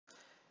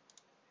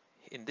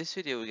in this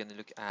video we're going to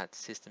look at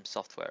system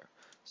software.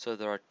 So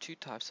there are two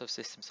types of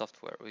system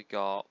software. We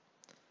got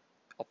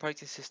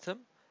operating system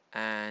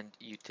and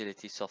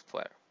utility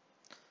software.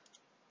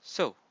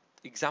 So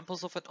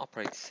examples of an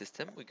operating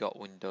system, we got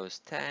Windows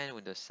 10,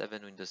 Windows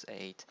 7, Windows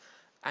 8,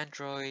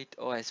 Android,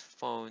 OS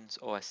phones,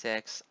 OS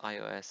X,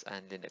 iOS,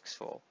 and Linux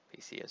for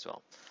PC as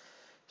well.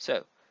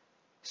 So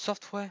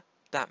software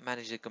that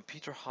manages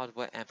computer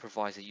hardware and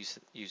provides a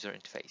user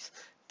interface.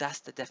 That's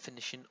the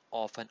definition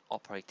of an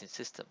operating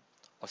system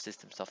or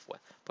system software,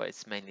 but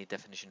it's mainly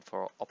definition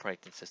for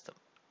operating system.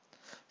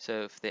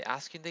 So if they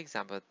ask you in the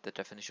example the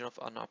definition of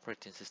an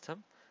operating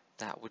system,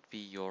 that would be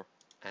your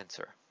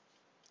answer.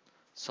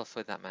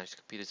 Software that manages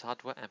computer's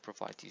hardware and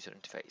provides user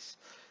interface.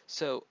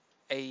 So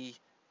a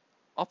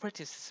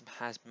operating system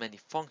has many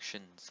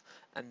functions,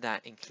 and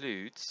that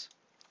includes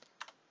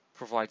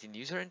providing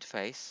user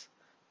interface,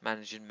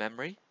 managing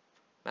memory,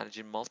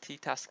 managing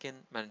multitasking,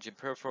 managing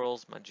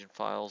peripherals, managing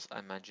files,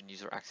 and managing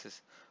user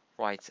access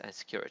rights and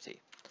security.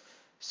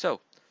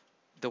 So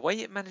the way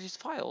it manages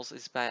files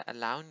is by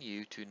allowing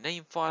you to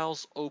name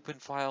files, open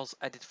files,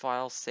 edit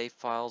files, save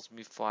files,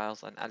 move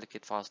files, and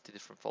allocate files to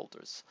different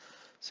folders.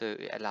 So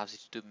it allows you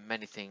to do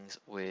many things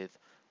with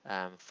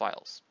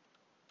files.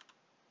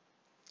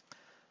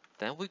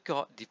 Then we've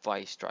got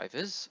device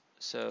drivers.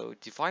 So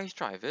device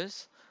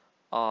drivers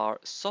are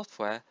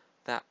software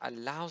that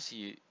allows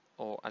you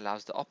or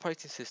allows the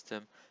operating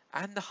system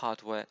and the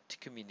hardware to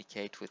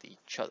communicate with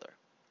each other.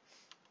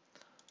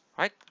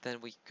 Right,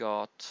 then we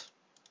got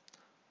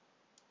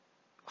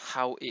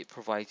how it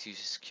provides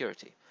user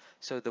security.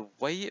 So the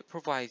way it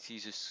provides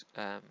user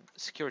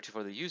security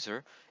for the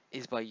user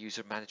is by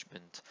user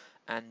management,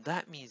 and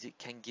that means it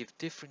can give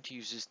different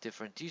users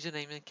different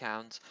username and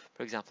accounts.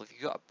 For example, if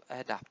you got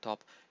a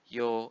laptop,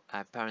 your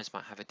parents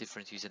might have a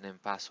different username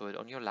and password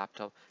on your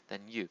laptop than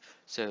you.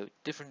 So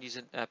different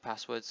user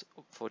passwords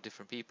for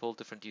different people,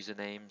 different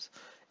usernames.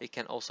 It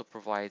can also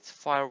provide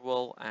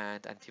firewall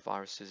and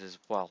antiviruses as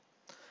well,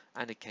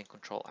 and it can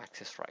control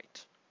access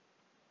right.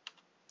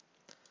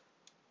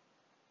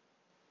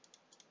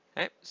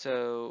 Okay,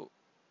 so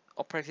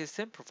operating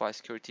system provides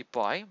security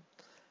by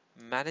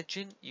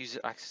managing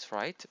user access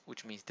right,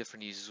 which means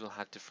different users will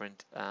have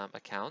different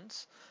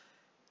accounts,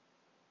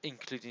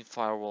 including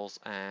firewalls,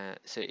 and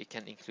so it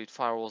can include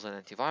firewalls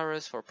and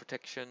antivirus for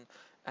protection,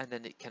 and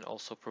then it can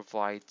also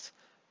provide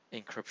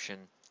encryption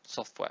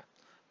software,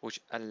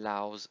 which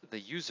allows the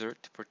user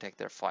to protect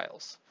their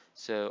files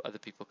so other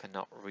people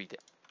cannot read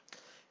it.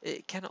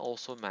 It can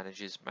also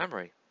manage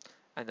memory,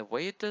 and the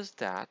way it does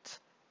that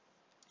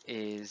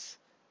is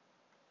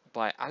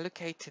by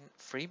allocating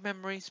free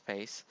memory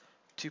space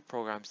to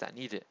programs that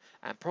need it,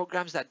 and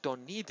programs that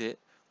don't need it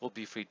will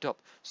be freed up.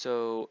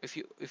 So if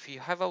you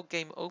have a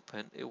game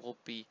open, it will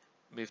be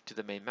moved to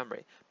the main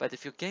memory. But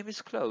if your game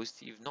is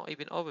closed, you've not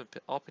even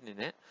opening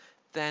it,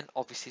 then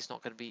obviously it's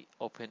not going to be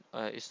open.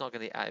 It's not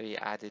going to be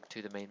added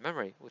to the main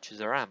memory, which is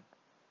the RAM.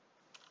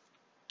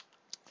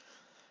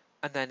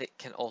 And then it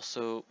can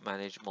also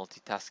manage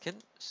multitasking.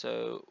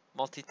 So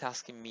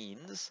multitasking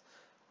means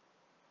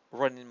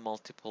running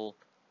multiple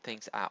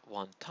things at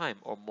one time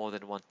or more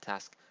than one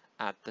task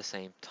at the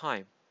same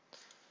time.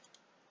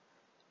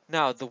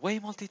 Now, the way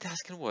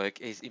multitasking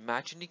work is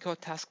imagine you got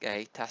task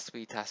A, task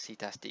B, task C,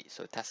 task D.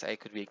 So task A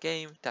could be a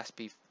game, task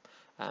B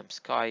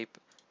Skype,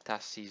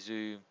 task C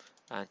Zoom,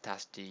 and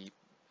task D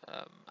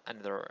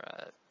another,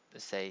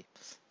 let's say,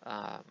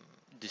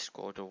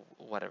 Discord or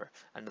whatever,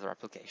 another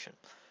application.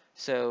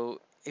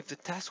 So if the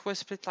task was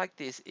split like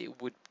this,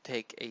 it would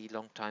take a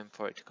long time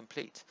for it to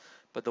complete.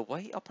 But the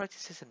way operating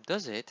system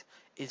does it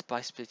is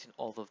by splitting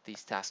all of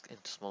these tasks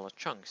into smaller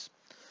chunks.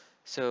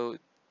 So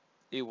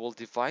it will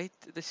divide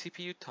the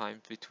CPU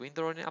time between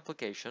the running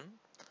application,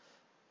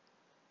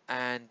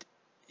 and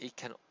it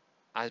can,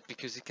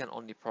 because it can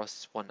only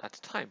process one at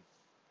a time.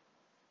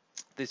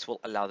 This will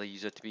allow the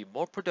user to be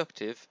more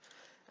productive,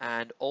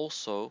 and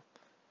also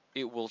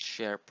it will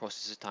share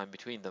processor time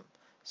between them.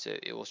 So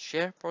it will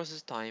share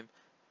processor time,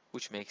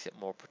 which makes it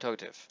more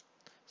productive.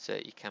 So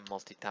you can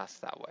multitask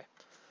that way.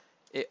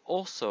 It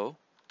also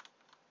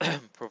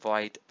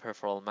provide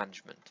peripheral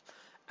management,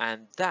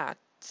 and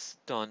that's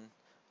done.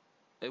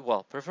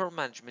 Well, peripheral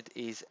management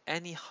is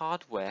any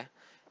hardware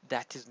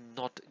that is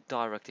not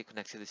directly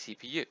connected to the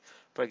CPU.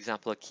 For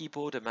example, a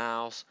keyboard, a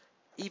mouse,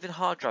 even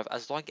hard drive,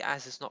 as long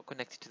as it's not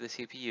connected to the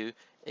CPU,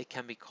 it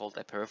can be called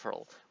a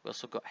peripheral. We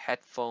also got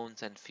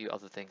headphones and a few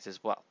other things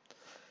as well.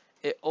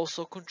 It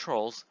also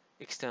controls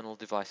external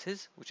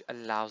devices, which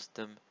allows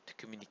them to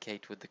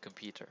communicate with the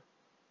computer.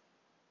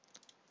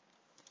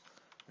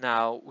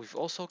 Now, we've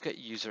also got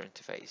user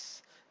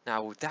interface.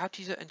 Now, without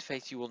user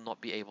interface, you will not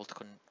be able to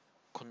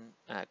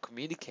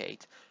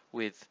communicate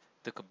with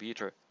the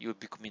computer. You will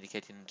be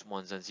communicating in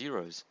ones and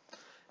zeros.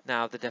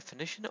 Now, the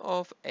definition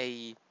of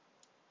a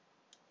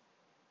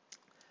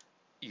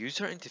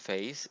user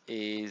interface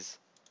is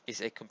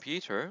a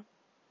computer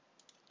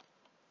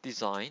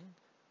design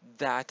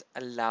that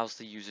allows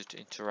the user to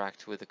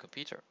interact with the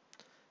computer.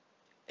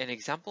 An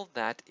example of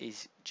that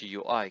is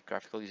GUI,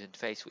 graphical user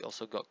interface. We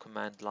also got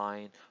command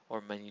line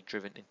or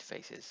menu-driven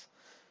interfaces.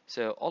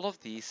 So all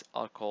of these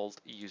are called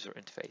user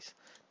interface.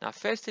 Now,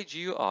 first a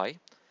GUI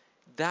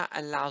that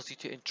allows you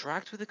to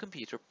interact with the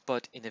computer,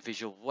 but in a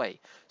visual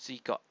way. So you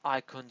got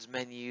icons,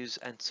 menus,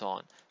 and so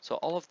on. So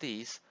all of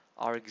these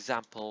are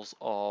examples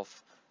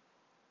of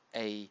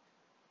a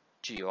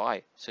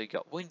GUI. So you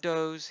got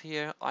windows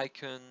here,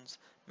 icons,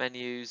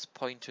 menus,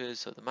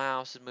 pointers, so the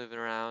mouse is moving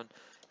around.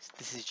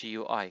 This is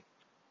GUI.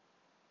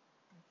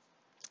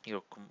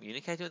 You're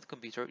communicating with the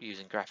computer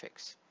using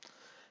graphics.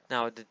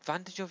 Now, the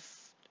advantage of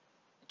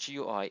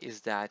GUI is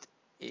that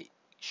it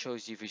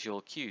shows you visual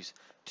cues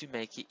to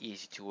make it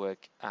easy to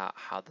work out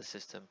how the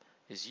system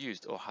is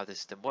used or how the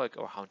system works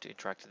or how to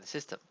interact with the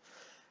system.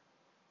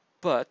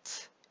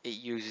 But it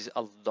uses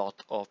a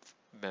lot of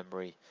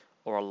memory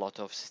or a lot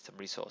of system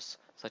resource,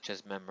 such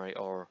as memory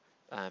or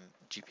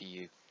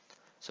GPU,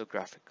 so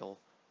graphic card.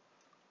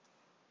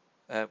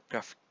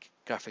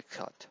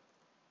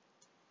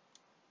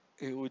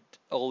 It would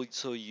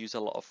also use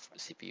a lot of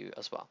CPU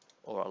as well,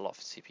 or a lot of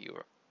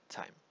CPU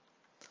time.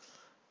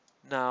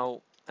 Now,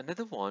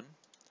 another one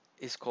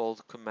is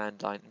called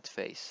command line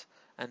interface,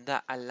 and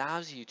that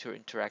allows you to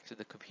interact with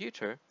the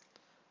computer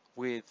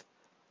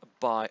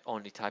by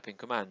only typing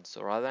commands.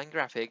 So rather than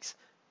graphics,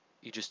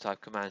 you just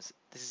type commands.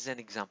 This is an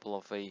example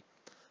of a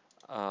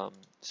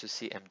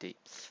CMD.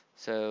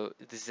 So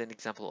this is an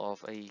example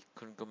of a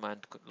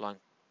command line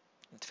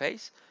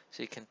interface.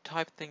 So you can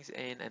type things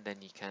in and then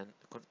you can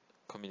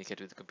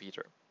communicate with the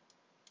computer.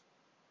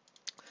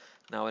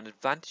 Now, an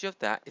advantage of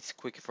that is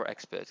quicker for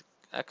experts.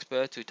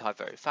 Experts who type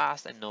very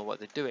fast and know what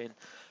they're doing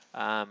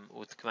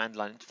with command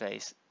line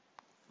interface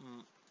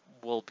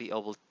will be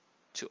able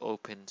to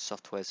open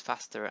softwares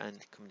faster and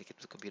communicate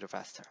with the computer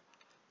faster.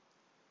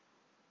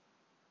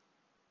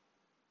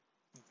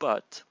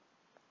 But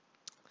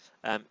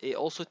it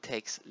also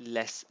takes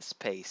less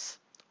space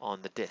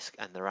on the disk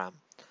and the RAM,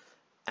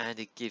 and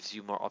it gives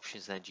you more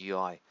options than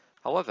GUI.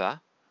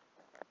 However,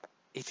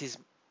 it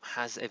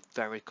has a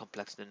very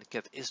complex learning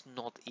curve. It's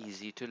not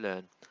easy to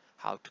learn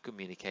how to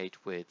communicate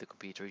with the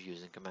computer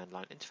using command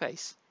line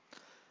interface.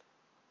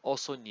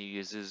 Also, new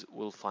users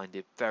will find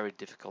it very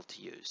difficult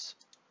to use.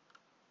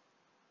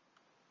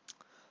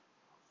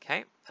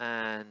 Okay,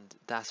 and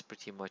that's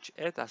pretty much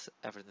it. That's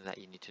everything that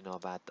you need to know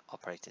about the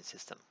operating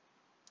system.